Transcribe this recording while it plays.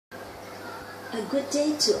A good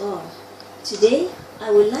day to all. Today, I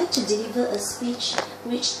would like to deliver a speech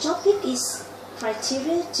which topic is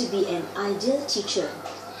criteria to be an ideal teacher.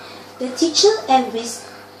 The teacher and we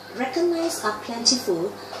recognize are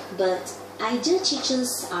plentiful, but ideal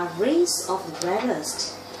teachers are raised of the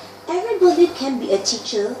rarest. Everybody can be a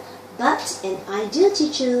teacher, but an ideal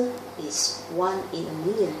teacher is one in a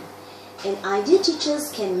million. An ideal teacher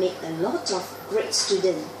can make a lot of great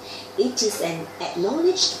students. It is an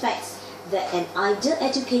acknowledged fact that an ideal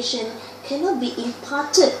education cannot be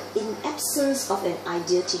imparted in absence of an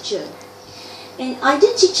ideal teacher. An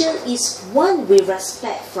ideal teacher is one we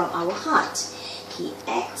respect from our heart. He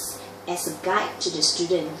acts as a guide to the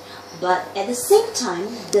student, but at the same time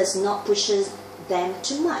does not push them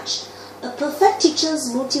too much. A perfect teacher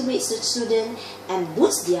motivates the student and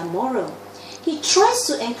boosts their morale. He tries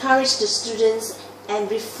to encourage the students and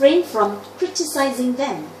refrain from criticizing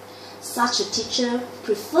them. Such a teacher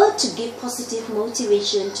prefers to give positive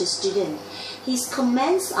motivation to students. His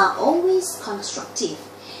comments are always constructive.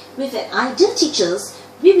 With an ideal teacher,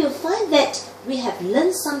 we will find that we have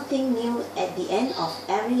learned something new at the end of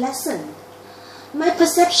every lesson. My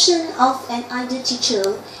perception of an ideal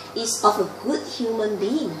teacher is of a good human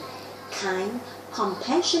being, kind,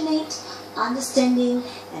 compassionate, understanding,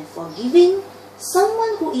 and forgiving,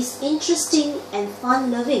 someone who is interesting and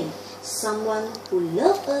fun-loving, someone who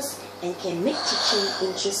loves us and can make teaching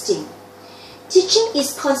interesting. Teaching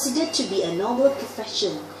is considered to be a noble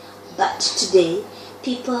profession, but today,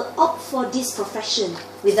 people opt for this profession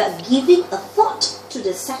without giving a thought to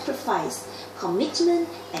the sacrifice, commitment,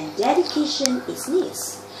 and dedication it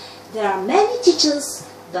needs. There are many teachers,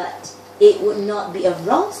 but it would not be a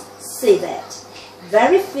wrong to say that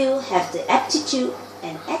very few have the aptitude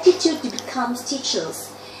and attitude to become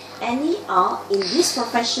teachers. Any are in these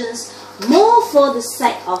professions more for the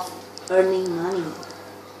sake of earning money.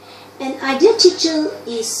 An ideal teacher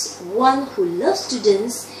is one who loves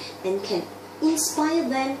students and can inspire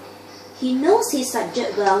them. He knows his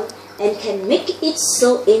subject well and can make it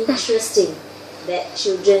so interesting that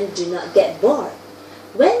children do not get bored.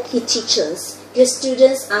 When he teaches, the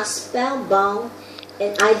students are spellbound.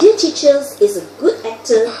 An ideal teacher is a good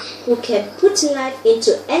actor who can put life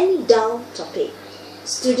into any dull topic.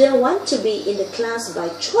 Students want to be in the class by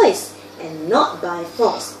choice and not by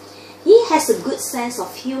force. He has a good sense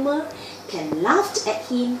of humor, can laugh at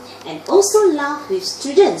him, and also laugh with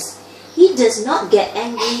students. He does not get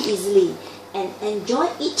angry easily and enjoy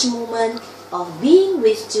each moment of being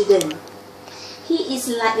with students. He is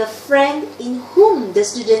like a friend in whom the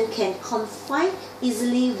student can confide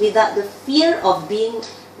easily without the fear of being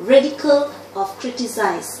ridiculed or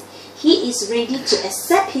criticized. He is ready to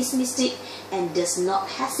accept his mistake and does not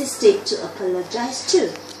hesitate to apologize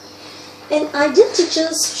too. An ideal teacher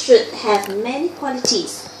should have many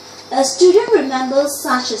qualities. A student remembers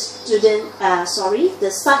such a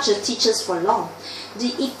teacher for long.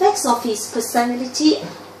 The effects of his personality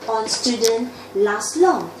on students last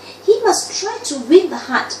long. He must try to win the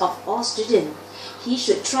heart of all students. He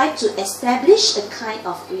should try to establish a kind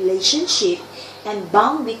of relationship and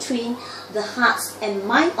bond between the hearts and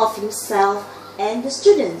mind of himself and the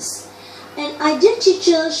students. An ideal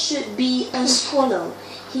teacher should be a scholar.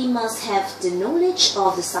 He must have the knowledge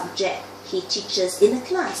of the subject he teaches in the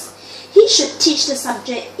class. He should teach the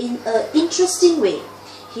subject in an interesting way.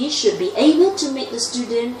 He should be able to make the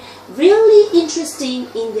student really interesting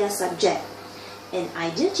in their subject. An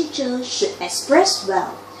ideal teacher should express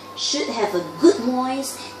well, should have a good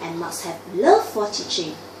voice, and must have love for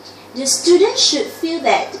teaching. The students should feel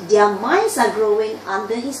that their minds are growing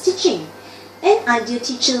under his teaching. An ideal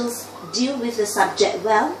teacher deals with the subject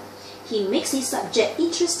well. He makes his subject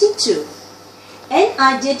interesting too. An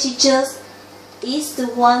ideal teacher is the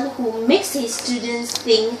one who makes his students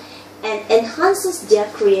think and enhances their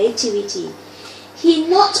creativity. He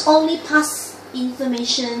not only passes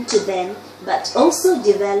information to them, but also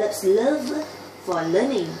develops love for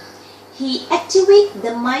learning. He activates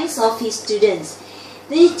the minds of his students.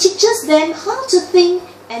 He teaches them how to think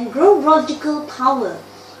and grow logical power.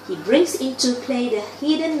 He brings into play the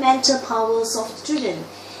hidden mental powers of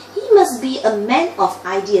students. He must be a man of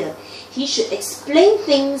idea. He should explain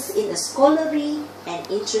things in a scholarly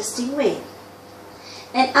and interesting way.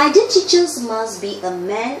 An ideal teacher must be a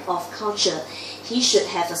man of culture. He should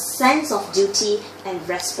have a sense of duty and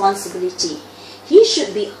responsibility. He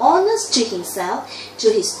should be honest to himself,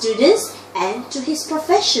 to his students, and to his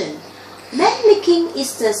profession. Man-making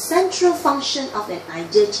is the central function of an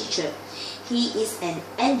ideal teacher. He is an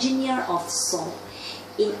engineer of soul.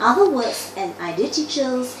 In other words, an ideal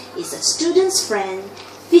teacher is a student's friend,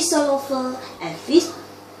 philosopher, and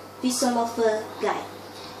philosopher guide.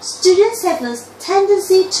 Students have a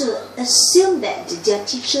tendency to assume that their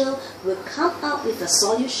teacher will come up with a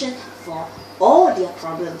solution for all their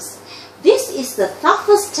problems. This is the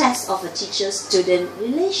toughest test of a teacher-student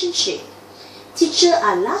relationship. Teachers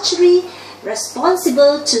are largely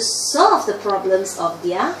responsible to solve the problems of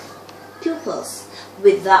their pupils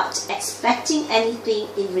without expecting anything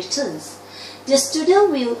in return. The student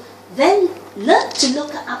will then learn to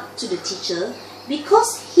look up to the teacher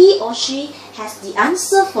because he or she has the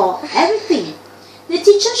answer for everything. The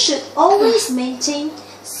teacher should always maintain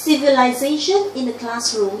civilization in the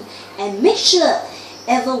classroom and make sure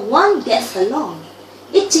everyone gets along.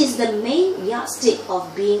 It is the main yardstick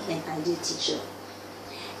of being an ideal teacher.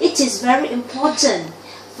 It is very important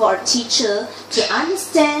for a teacher to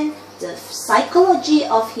understand the psychology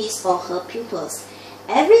of his or her pupils.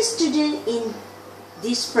 Every student is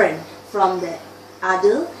different from the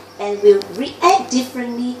other and will react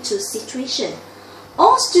differently to situation.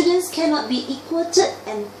 All students cannot be equated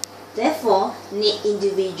and therefore need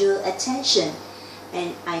individual attention.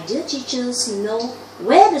 And ideal teachers know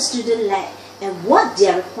where the student lack and what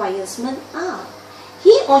their requirements are.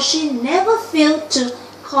 He or she never fails to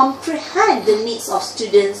comprehend the needs of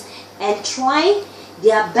students and try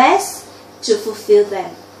their best to fulfill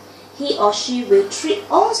them. He or she will treat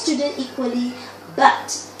all students equally,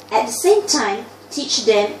 but at the same time teach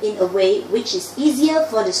them in a way which is easier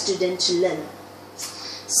for the student to learn.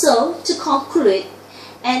 So, to conclude,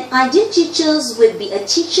 an ideal teacher will be a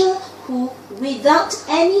teacher who, without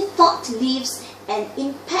any thought, leaves an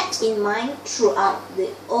impact in mind throughout the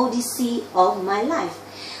odyssey of my life.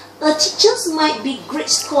 A teacher might be a great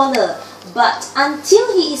scholar, but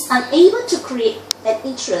until he is unable to create an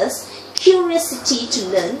interest, curiosity to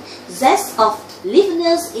learn, zest of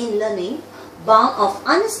liveliness in learning, bound of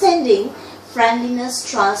understanding, friendliness,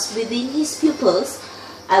 trust within his pupils,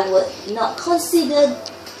 I would not consider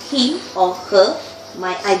him or her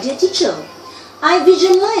my ideal teacher. I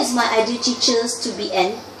visualize my ideal teachers to be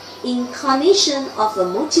an incarnation of a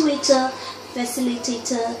motivator,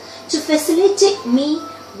 facilitator, to facilitate me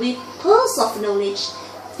with pearls of knowledge,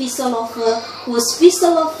 philosopher whose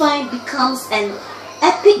philosophy becomes an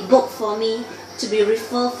epic book for me to be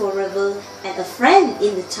referred forever, and a friend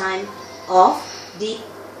in the time of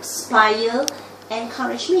inspire and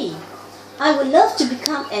encourage me. I would love to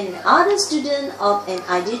become an ardent student of an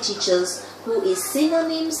ideal teacher who is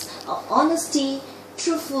synonyms of honesty,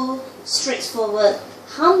 truthful, straightforward,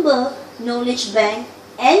 humble, knowledge bank,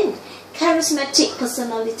 and charismatic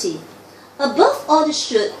personality. Above all, there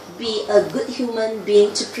should be a good human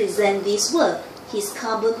being to present this work, his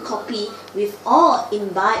carbon copy with all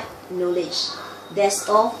imbibed knowledge. That's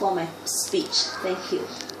all for my speech. Thank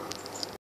you.